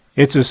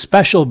It's a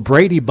special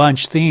Brady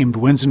Bunch-themed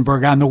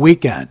Winsenberg on the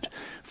Weekend.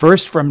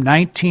 First from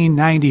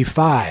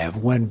 1995,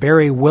 when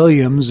Barry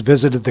Williams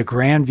visited the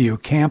Grandview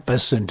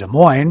campus in Des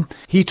Moines.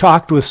 He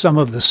talked with some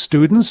of the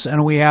students,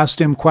 and we asked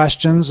him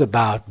questions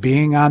about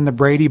being on the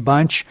Brady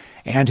Bunch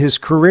and his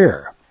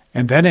career.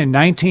 And then in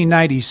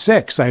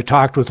 1996, I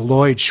talked with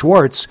Lloyd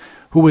Schartz,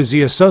 who was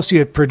the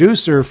associate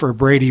producer for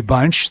Brady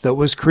Bunch that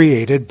was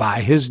created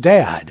by his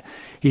dad.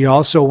 He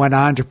also went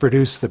on to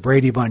produce the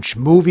Brady Bunch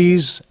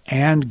movies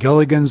and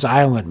Gilligan's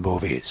Island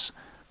movies.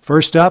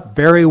 First up,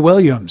 Barry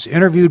Williams,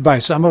 interviewed by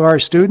some of our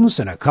students,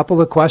 and a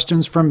couple of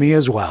questions from me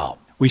as well.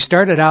 We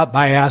started out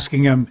by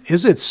asking him,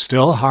 is it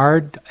still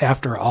hard,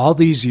 after all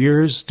these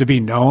years, to be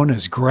known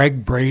as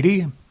Greg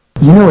Brady?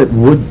 You know, it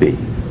would be,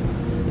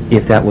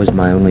 if that was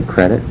my only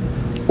credit,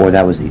 or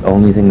that was the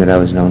only thing that I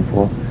was known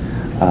for.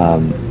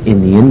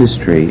 In the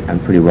industry, I'm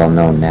pretty well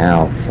known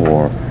now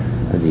for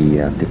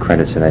the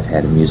credits that I've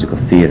had in musical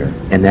theater,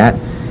 and that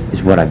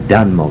is what I've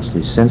done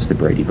mostly since the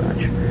Brady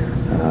Bunch.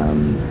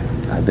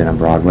 I've been on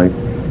Broadway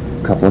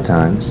a couple of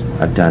times.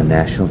 I've done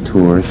national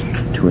tours,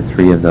 2 or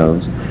 3 of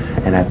those,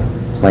 and I've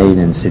played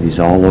in cities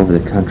all over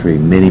the country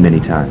many, many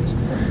times.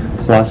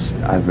 Plus,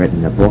 I've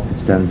written a book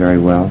that's done very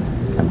well.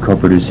 I'm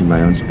co-producing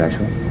my own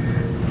special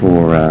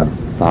for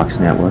Fox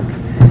Network,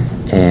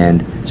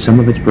 and some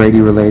of it's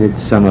Brady related,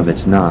 some of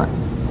it's not.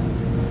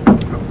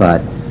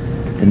 But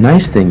the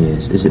nice thing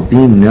is that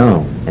being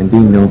known, and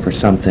being known for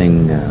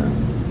something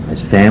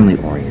as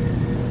family-oriented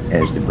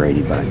as the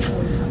Brady Bunch,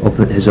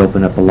 has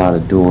opened up a lot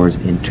of doors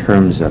in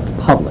terms of the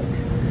public.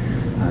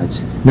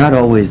 It's not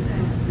always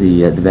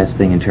the best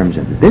thing in terms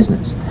of the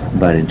business,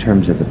 but in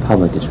terms of the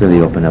public, it's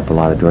really opened up a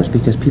lot of doors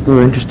because people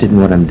are interested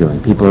in what I'm doing.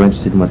 People are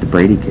interested in what the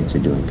Brady kids are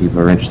doing. People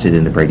are interested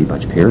in the Brady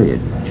Bunch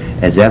period,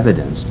 as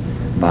evidenced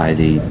by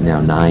the now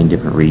 9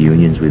 different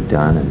reunions we've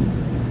done and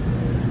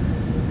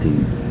the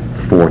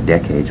 4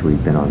 decades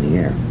we've been on the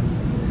air.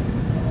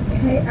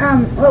 Okay,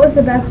 what was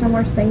the best and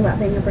worst thing about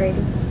being a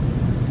Brady?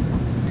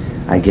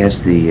 I guess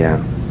the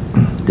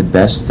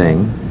best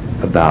thing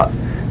about,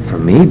 for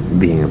me,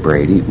 being a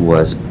Brady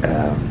was,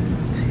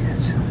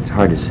 it's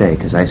hard to say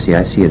because I see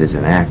it as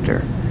an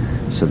actor.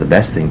 So the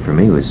best thing for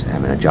me was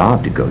having a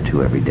job to go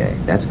to every day.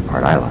 That's the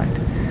part I liked.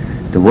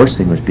 The worst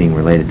thing was being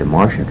related to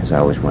Marcia because I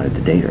always wanted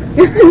to date her.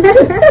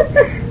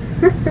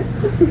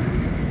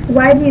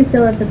 Why do you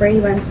feel that the Brady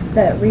Bunch,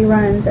 the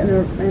reruns and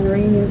the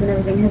reunions and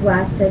everything has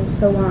lasted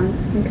so long?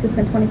 Because it's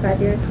been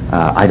 25 years.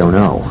 I don't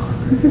know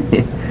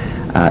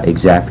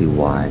exactly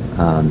why.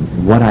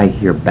 What I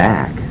hear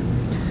back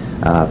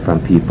from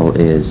people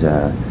is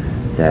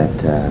that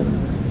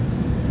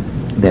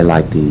they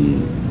like the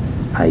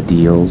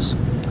ideals,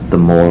 the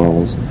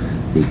morals,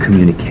 the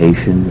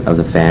communication of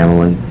the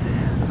family,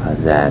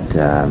 that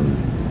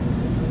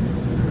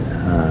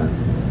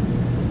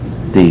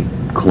the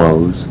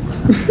clothes.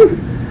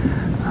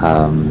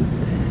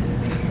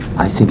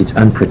 I think it's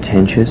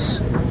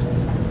unpretentious,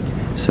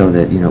 so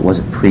that, it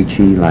wasn't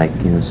preachy like,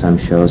 some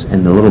shows,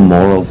 and the little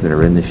morals that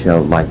are in the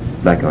show, like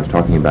I was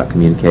talking about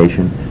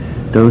communication,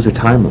 those are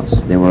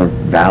timeless. They were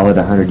valid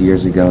 100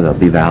 years ago. They'll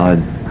be valid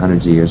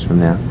hundreds of years from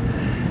now.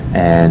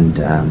 And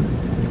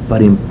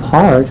but in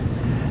part,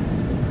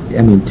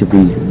 to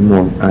be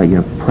more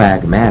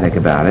pragmatic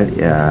about it,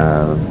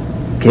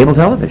 cable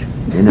television.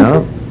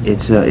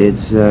 It's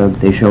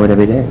they show it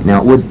every day.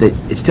 Now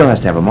it still has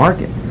to have a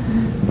market,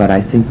 but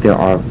I think there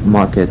are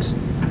markets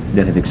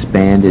that have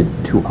expanded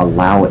to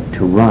allow it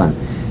to run.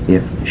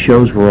 If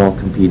shows were all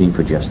competing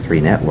for just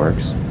 3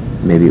 networks,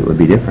 maybe it would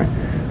be different.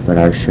 But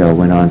our show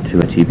went on to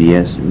a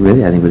TBS,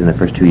 really, I think within the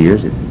first 2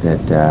 years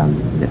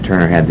that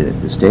Turner had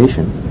the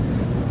station.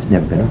 It's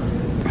never been on.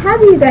 How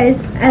do you guys,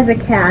 as a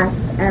cast,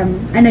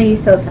 I know you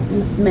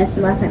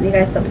mentioned last time you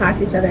guys still talk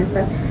to each other and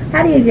stuff,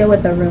 how do you deal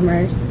with the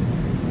rumors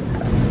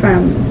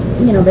from,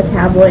 the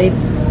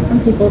tabloids, from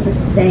people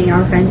just saying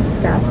all kinds of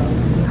stuff?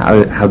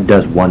 How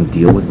does one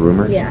deal with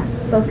rumors? Yeah,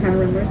 those kind of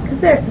rumors, because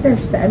they're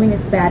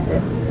it's bad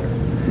to,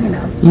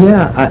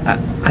 Yeah,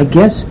 I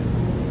guess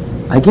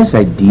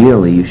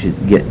ideally you should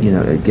get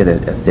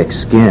a thick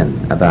skin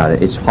about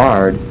it. It's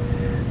hard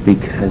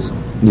because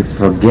you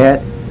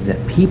forget that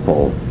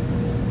people,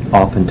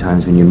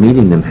 oftentimes when you're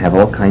meeting them, have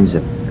all kinds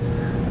of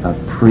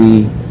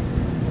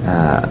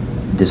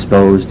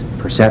predisposed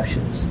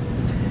perceptions,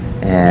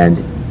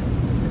 and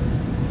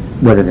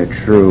whether they're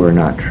true or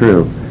not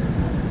true.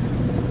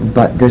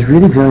 But there's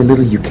really very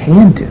little you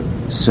can do.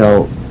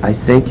 So I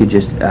think you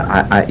just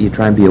you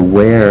try and be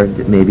aware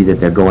that maybe that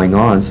they're going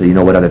on, so you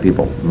know what other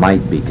people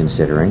might be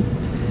considering,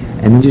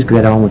 and then just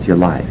get on with your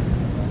life.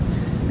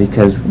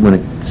 Because when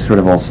it's sort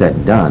of all said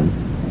and done,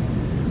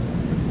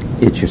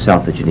 it's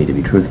yourself that you need to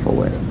be truthful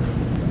with.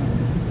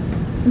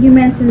 You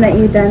mentioned that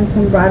you've done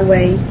some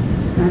Broadway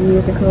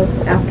musicals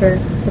after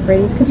the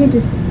Brady's. Could you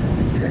just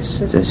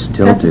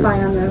still do.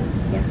 On those?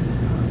 Yeah.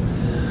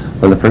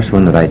 Well, the first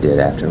one that I did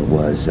after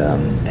was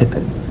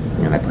Pippin.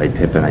 And I played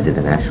Pippin. I did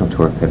the national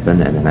tour of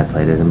Pippin, and then I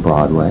played it in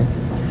Broadway.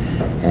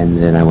 And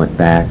then I went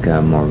back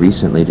more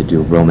recently to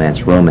do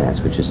Romance,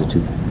 which is a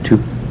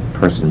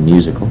two-person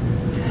musical.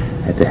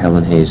 at the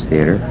Helen Hayes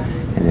Theater,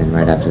 and then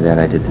right after that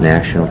I did the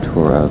national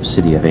tour of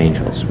City of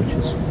Angels, which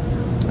is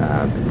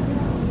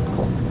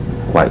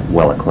quite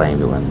well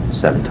acclaimed. It won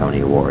 7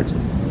 Tony Awards.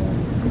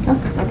 Okay.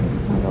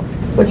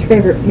 What's your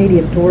favorite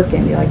medium to work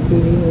in? Do you like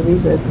TV,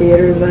 movies, or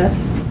theater the best?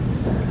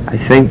 I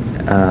think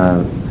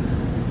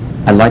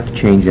I like to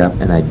change up,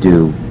 and I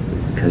do,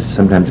 because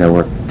sometimes I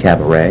work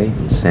cabaret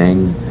and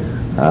sing,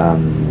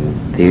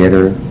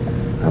 theater,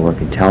 I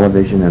work in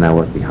television, and I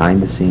work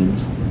behind the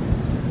scenes.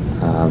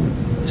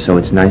 So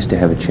it's nice to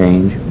have a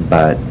change,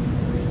 but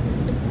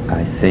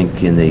I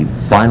think in the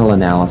final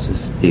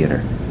analysis,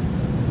 theater,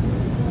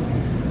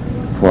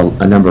 for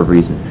a number of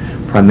reasons.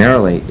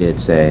 Primarily,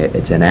 it's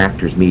an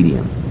actor's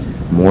medium,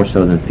 more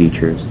so than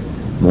features,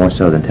 more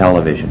so than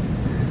television.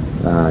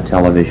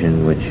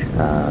 Television, which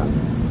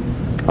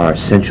are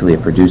essentially a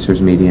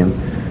producer's medium,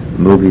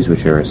 movies,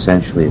 which are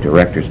essentially a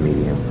director's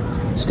medium,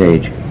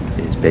 stage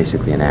is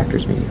basically an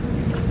actor's medium.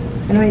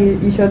 I know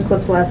you showed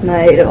clips last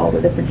night of all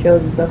the different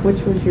shows and stuff. Which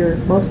was your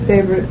most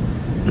favorite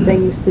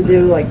things to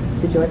do? Like,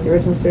 did you like the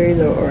original series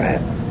or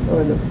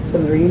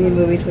some of the reunion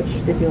movies? Which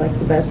did you like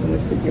the best and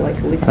which did you like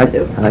the least to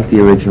do? I like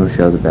the original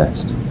show the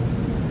best.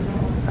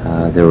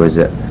 There was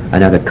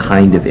another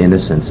kind of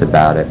innocence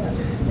about it.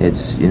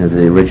 It's,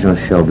 the original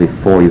show,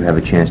 before you have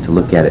a chance to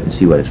look at it and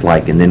see what it's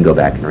like and then go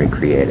back and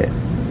recreate it.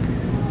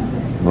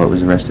 What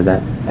was the rest of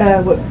that?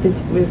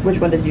 Which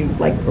one did you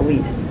like the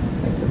least?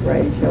 Like the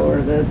variety show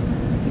or the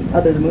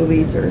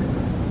movies or?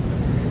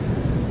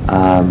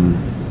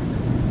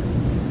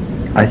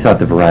 I thought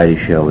the variety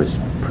show was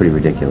pretty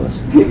ridiculous.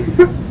 Do you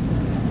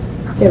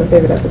have a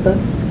favorite episode?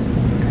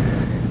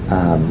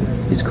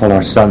 It's called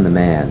Our Son the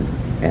Man,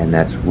 and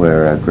that's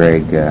where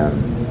Greg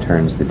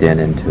turns the den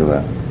into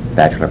a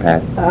bachelor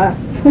pad.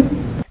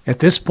 At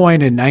this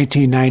point in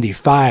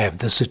 1995,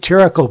 the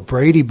satirical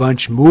Brady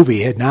Bunch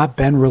movie had not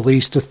been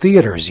released to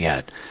theaters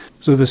yet.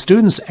 So the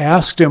students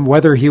asked him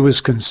whether he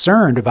was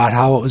concerned about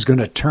how it was going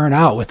to turn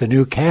out with the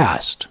new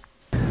cast.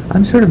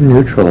 I'm sort of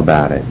neutral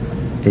about it.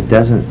 It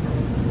doesn't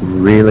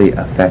really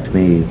affect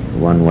me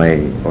one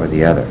way or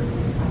the other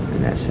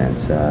in that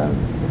sense.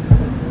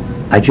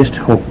 I just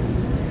hope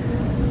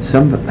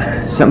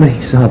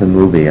somebody saw the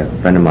movie, a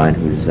friend of mine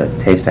whose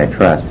taste I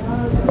trust,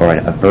 or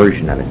a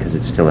version of it because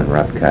it's still in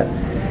rough cut.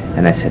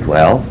 And I said,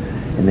 well?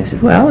 And they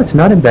said, well, it's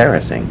not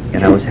embarrassing.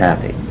 And I was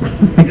happy.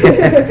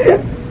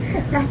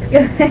 That's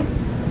good.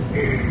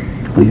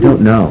 Well, you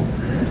don't know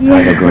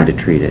how they're going to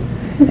treat it.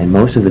 And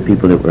most of the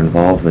people that were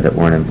involved with it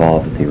weren't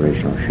involved with the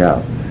original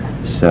show.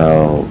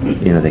 So,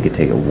 they could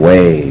take it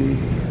way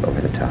over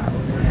the top.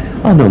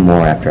 I'll know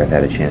more after I've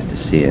had a chance to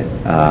see it.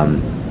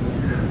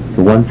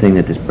 The one thing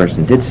that this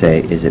person did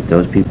say is that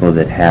those people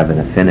that have an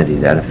affinity,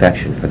 that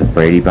affection for the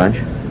Brady Bunch,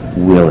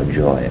 will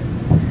enjoy it.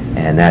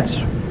 And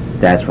that's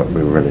what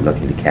we were really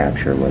looking to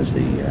capture, was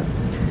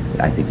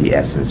I think the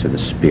essence or the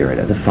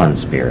spirit, the fun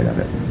spirit of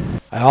it.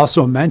 I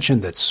also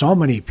mentioned that so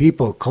many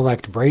people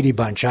collect Brady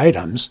Bunch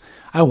items.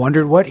 I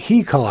wondered what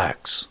he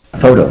collects.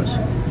 Photos.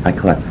 I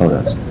collect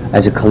photos.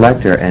 As a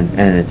collector, and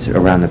it's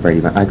around the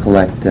Brady Bunch, I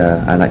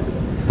like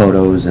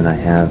photos, and I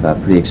have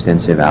pretty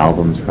extensive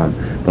albums from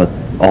both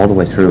all the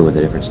way through with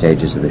the different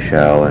stages of the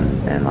show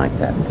and like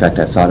that. In fact,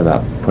 I've thought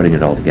about putting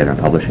it all together and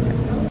publishing it.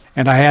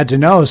 And I had to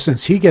know,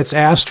 since he gets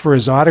asked for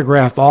his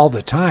autograph all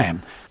the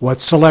time, what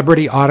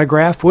celebrity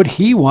autograph would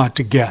he want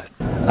to get?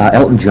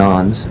 Elton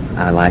John's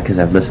I like, because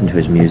I've listened to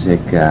his music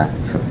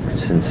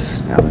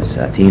since I was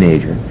a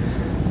teenager.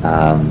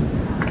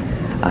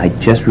 I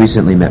just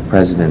recently met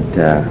President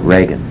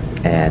Reagan,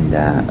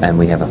 and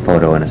we have a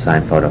photo and a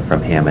signed photo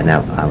from him, and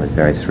that I was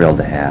very thrilled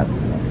to have.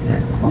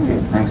 Yeah. Okay,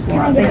 thanks a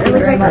lot. Thank you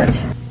very much.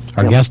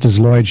 Our guest is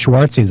Lloyd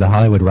Schartz. He's a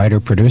Hollywood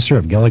writer-producer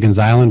of Gilligan's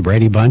Island,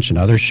 Brady Bunch, and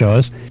other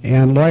shows.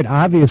 And Lloyd,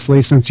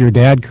 obviously, since your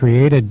dad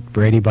created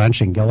Brady Bunch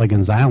and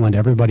Gilligan's Island,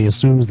 everybody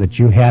assumes that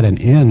you had an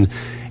in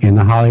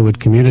the Hollywood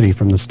community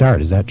from the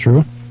start. Is that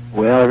true?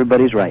 Well,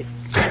 everybody's right.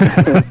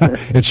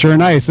 It's sure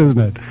nice, isn't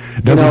it?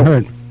 It doesn't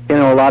hurt.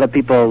 A lot of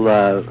people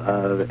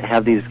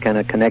have these kind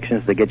of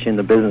connections that get you in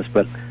the business,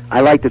 but I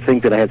like to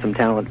think that I had some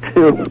talent,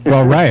 too.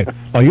 Well, right.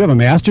 Well, you have a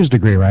master's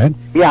degree, right?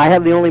 Yeah, I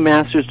have the only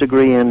master's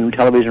degree in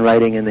television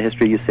writing in the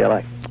history of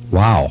UCLA.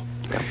 Wow.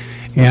 Yeah.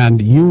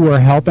 And you were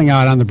helping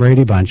out on the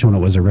Brady Bunch when it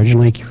was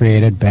originally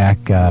created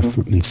back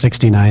in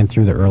 '69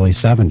 through the early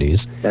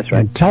 '70s. That's right.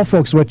 And tell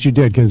folks what you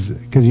did, because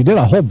you did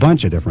a whole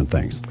bunch of different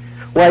things.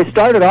 Well, I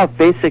started off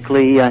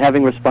basically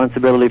having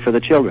responsibility for the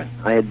children.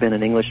 I had been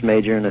an English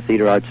major and a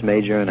theater arts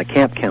major and a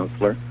camp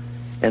counselor,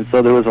 and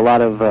so there was a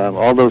lot of,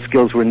 all those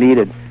skills were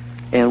needed.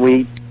 And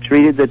we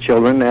treated the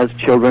children as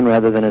children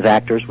rather than as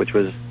actors, which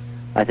was,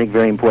 I think,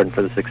 very important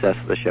for the success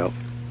of the show.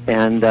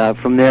 And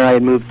from there I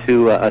had moved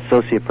to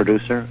associate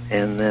producer,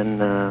 and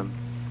then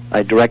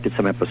I directed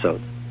some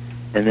episodes.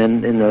 And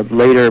then in the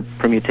later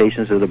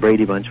permutations of the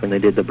Brady Bunch, when they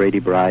did the Brady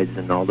Brides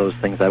and all those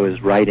things, I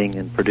was writing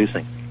and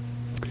producing.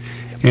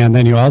 And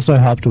then you also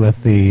helped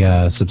with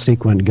the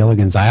subsequent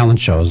Gilligan's Island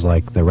shows,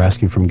 like The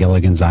Rescue from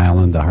Gilligan's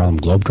Island, the Harlem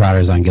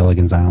Globetrotters on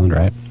Gilligan's Island,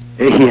 right?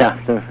 Yeah,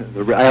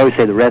 I always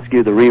say the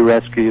rescue, the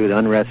re-rescue, the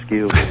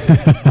unrescue.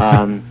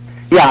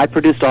 Yeah, I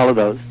produced all of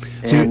those.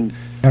 So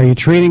are you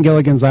treating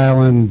Gilligan's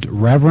Island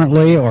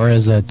reverently, or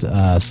is it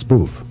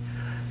spoof?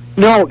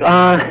 No,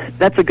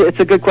 it's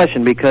a good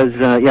question because,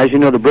 as you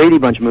know, the Brady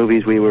Bunch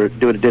movies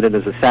did it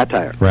as a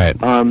satire. Right.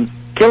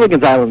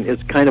 Gilligan's Island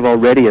is kind of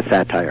already a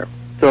satire,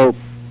 so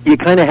you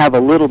kind of have a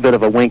little bit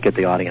of a wink at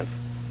the audience.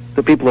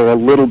 So people are a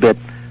little bit,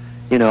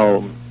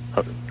 a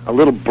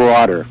little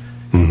broader.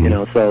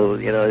 Mm-hmm. So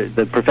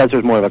the professor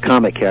is more of a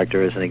comic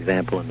character as an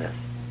example in this,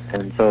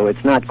 and so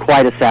it's not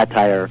quite a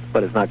satire,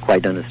 but it's not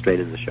quite done as straight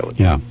as the show is.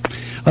 Yeah.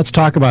 Let's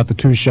talk about the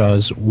two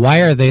shows.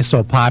 Why are they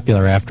so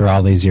popular after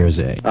all these years?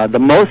 The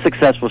most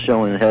successful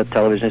show in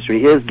television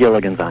history is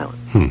Gilligan's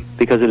Island,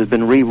 because it has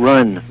been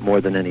rerun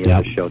more than any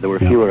other show. There were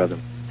fewer of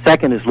them.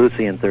 Second is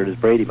Lucy, and third is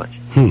Brady Bunch.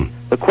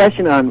 The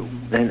question on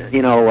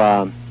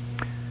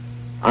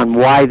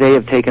why they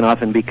have taken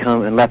off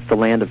and left the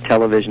land of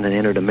television and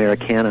entered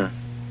Americana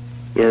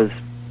is,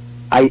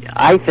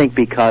 I think,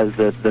 because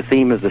the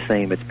theme is the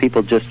same. It's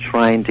people just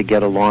trying to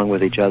get along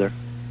with each other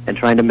and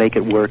trying to make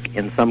it work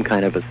in some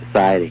kind of a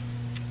society.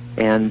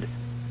 And,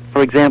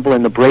 for example,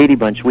 in the Brady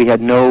Bunch, we had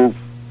no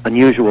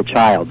unusual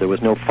child. There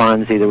was no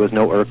Fonzie, there was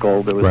no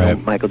Urkel, there was no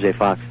Michael J.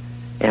 Fox.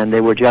 And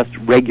they were just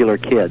regular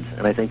kids,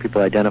 and I think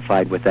people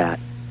identified with that.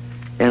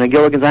 And in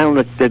Gilligan's Island,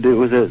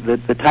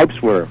 the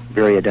types were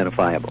very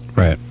identifiable.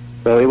 Right.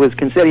 So it was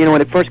considered, when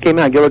it first came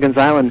out, Gilligan's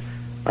Island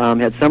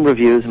had some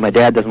reviews, and my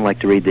dad doesn't like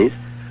to read these,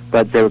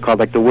 but they were called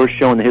like the worst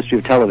show in the history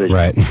of television.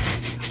 Right.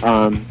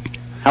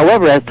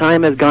 However, as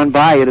time has gone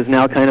by, it is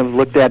now kind of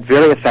looked at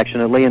very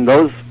affectionately, and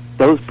those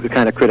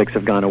kind of critics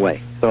have gone away.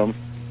 So,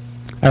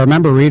 I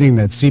remember reading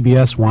that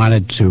CBS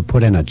wanted to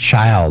put in a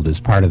child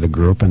as part of the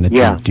group, and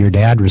that your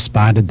dad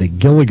responded that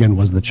Gilligan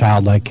was the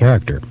childlike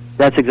character.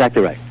 That's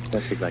exactly right.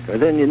 That's exactly right.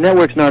 The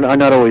networks are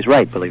not always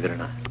right, believe it or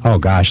not. Oh,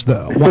 gosh.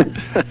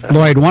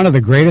 Lloyd, one of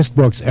the greatest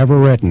books ever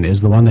written is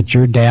the one that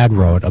your dad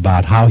wrote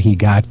about how he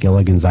got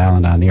Gilligan's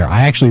Island on the air.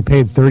 I actually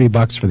paid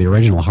 $30 for the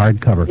original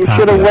hardcover copy. You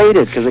should have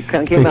waited, because it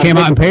came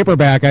out in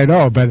paperback, I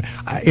know, but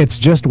it's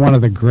just one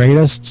of the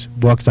greatest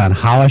books on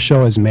how a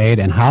show is made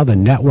and how the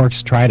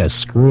networks try to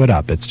screw it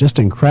up. It's just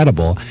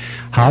incredible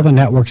how the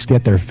networks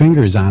get their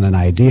fingers on an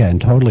idea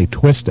and totally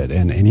twist it.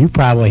 And you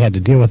probably had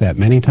to deal with that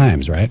many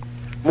times, right?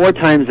 More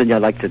times than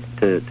I'd like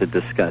to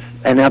discuss.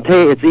 And I'll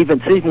tell you, it's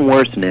even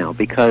worse now,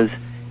 because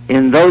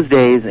in those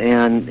days,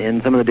 and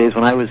in some of the days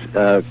when I was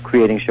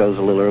creating shows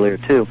a little earlier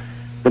too,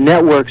 the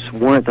networks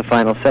weren't the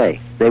final say.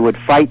 They would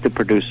fight the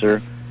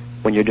producer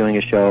when you're doing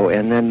a show,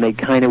 and then they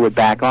kind of would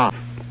back off.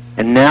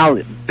 And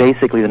now,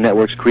 basically, the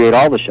networks create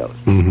all the shows,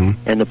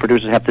 and the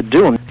producers have to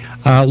do them.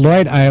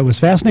 Lloyd, I was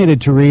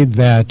fascinated to read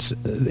that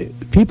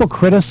people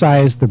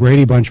criticize the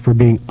Brady Bunch for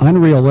being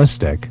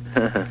unrealistic.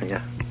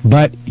 Yeah.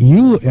 But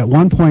you, at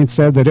one point,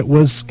 said that it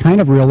was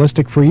kind of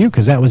realistic for you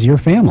because that was your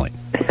family.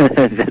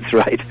 That's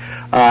right.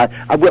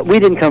 We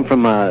didn't come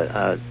from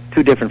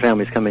two different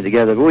families coming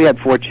together, but we had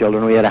 4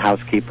 children. We had a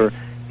housekeeper.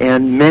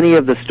 And many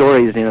of the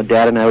stories,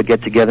 Dad and I would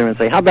get together and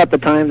say, how about the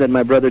time that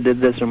my brother did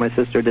this or my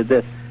sister did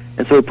this?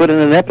 And so we put in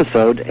an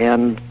episode,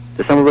 and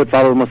some of it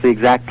followed almost the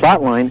exact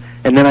plot line,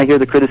 and then I hear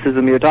the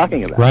criticism you're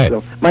talking about. Right.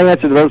 So my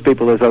answer to those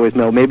people is always,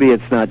 no, maybe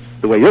it's not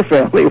the way your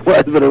family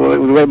was, but the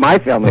way my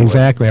family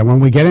Exactly. And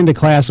when we get into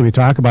class and we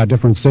talk about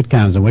different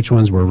sitcoms and which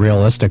ones were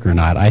realistic or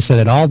not, I said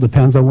it all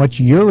depends on what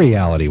your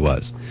reality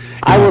was.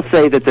 I will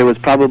say that there was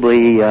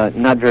probably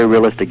not very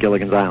realistic.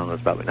 Gilligan's Island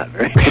was probably not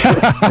very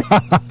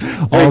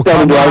Oh,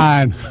 come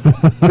on.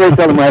 Very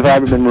seldom have I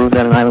ever been marooned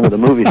on an island with a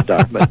movie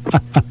star.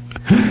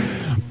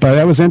 But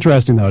that was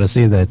interesting, though, to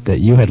see that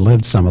you had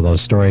lived some of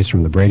those stories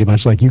from the Brady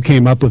Bunch. Like, you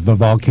came up with the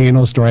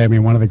volcano story. I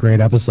mean, one of the great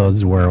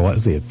episodes where,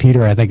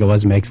 Peter, I think it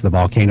was, makes the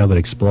volcano that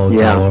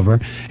explodes all over.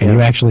 And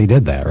you actually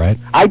did that, right?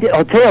 I did.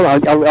 I'll tell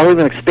you, I'll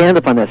even expand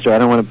upon that story. I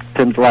don't want to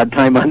spend a lot of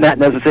time on that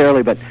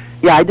necessarily, but,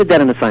 yeah, I did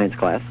that in a science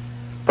class.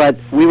 But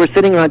we were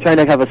sitting around trying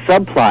to have a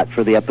subplot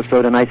for the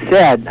episode, and I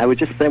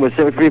was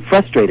very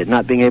frustrated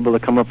not being able to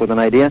come up with an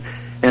idea.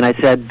 And I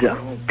said,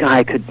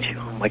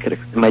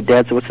 my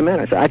dad said, what's the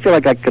matter? I said, I feel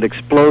like I could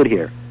explode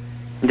here.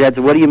 And Dad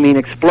said, what do you mean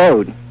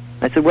explode?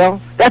 I said, well,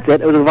 that's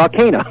it. It was a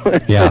volcano.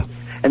 Yeah.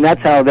 And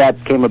that's how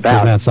that came about.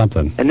 Isn't that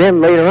something? And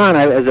then later on,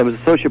 as I was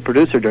associate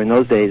producer during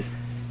those days,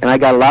 and I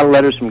got a lot of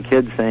letters from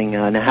kids saying,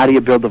 now how do you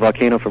build the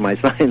volcano for my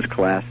science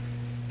class?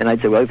 And I'd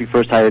say, well, if you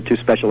first hire 2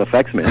 special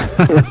effects men.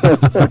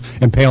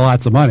 And pay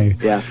lots of money.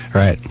 Yeah.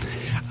 Right.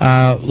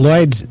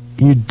 Lloyd,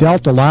 you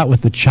dealt a lot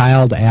with the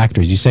child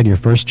actors. You said your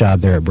first job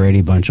there at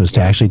Brady Bunch was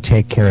to actually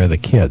take care of the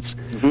kids.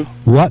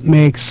 What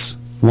makes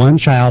one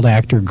child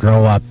actor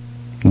grow up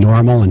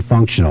normal and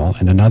functional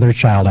and another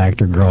child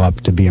actor grow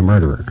up to be a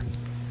murderer?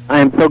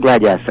 I am so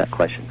glad you asked that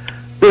question.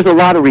 There's a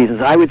lot of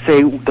reasons. I would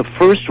say the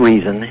first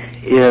reason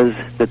is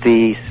that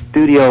the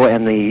studio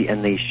and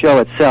the show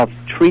itself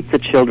treat the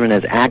children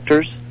as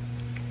actors.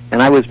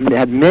 And I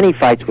had many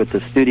fights with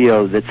the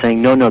studio that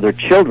saying, no, they're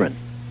children.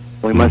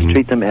 We must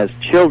treat them as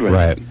children.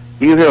 Right.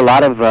 You hear a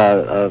lot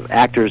of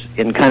actors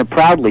and kind of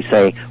proudly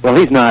say, well,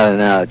 he's not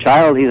a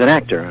child, he's an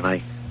actor.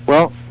 And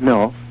well,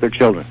 no, they're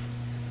children.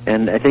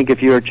 And I think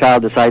if your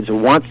child decides or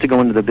wants to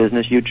go into the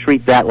business, you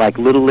treat that like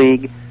Little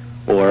League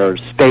or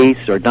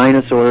space or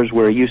dinosaurs,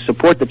 where you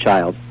support the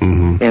child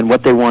and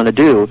what they want to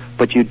do,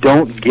 but you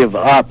don't give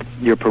up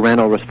your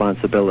parental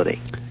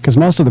responsibility. Because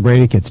most of the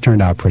Brady kids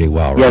turned out pretty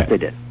well, right? Yes, they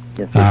did.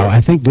 Yes, they did.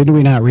 I think, did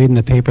we not read in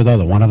the paper, though,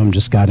 that one of them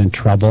just got in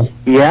trouble?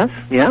 Yes,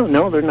 yeah,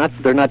 no, they're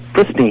not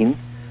pristine.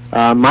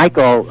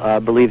 Michael, I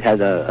believe, had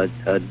a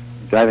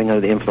driving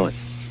under the influence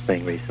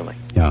thing recently.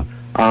 Yeah.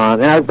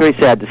 And I was very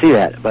sad to see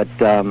that, but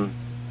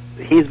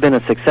he's been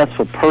a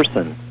successful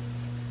person,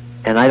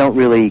 and I don't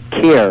really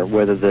care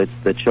whether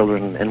the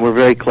children, and we're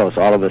very close,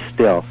 all of us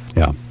still.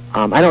 Yeah.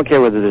 I don't care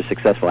whether they're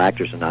successful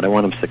actors or not. I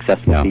want them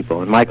successful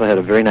people. And Michael had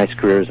a very nice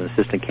career as an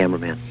assistant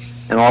cameraman,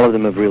 and all of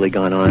them have really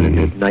gone on and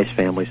had nice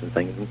families and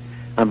things. And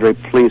I'm very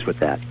pleased with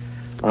that.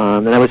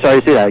 And I was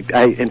sorry to see that.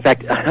 In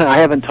fact, I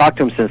haven't talked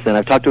to him since then.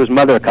 I've talked to his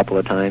mother a couple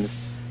of times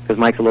because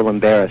Mike's a little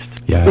embarrassed.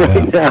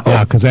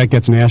 Yeah, because that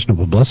gets national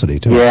publicity,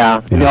 too.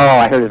 Yeah. No,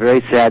 I heard a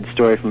very sad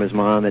story from his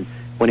mom, and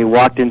when he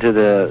walked into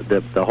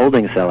the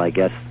holding cell, I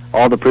guess,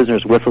 all the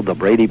prisoners whistled the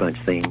Brady Bunch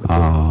theme.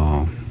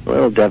 Oh. A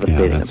little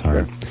devastating. Yeah, that's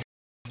hard.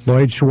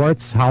 Lloyd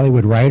Schartz,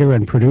 Hollywood writer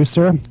and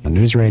producer, on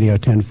News Radio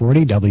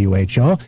 1040 WHO.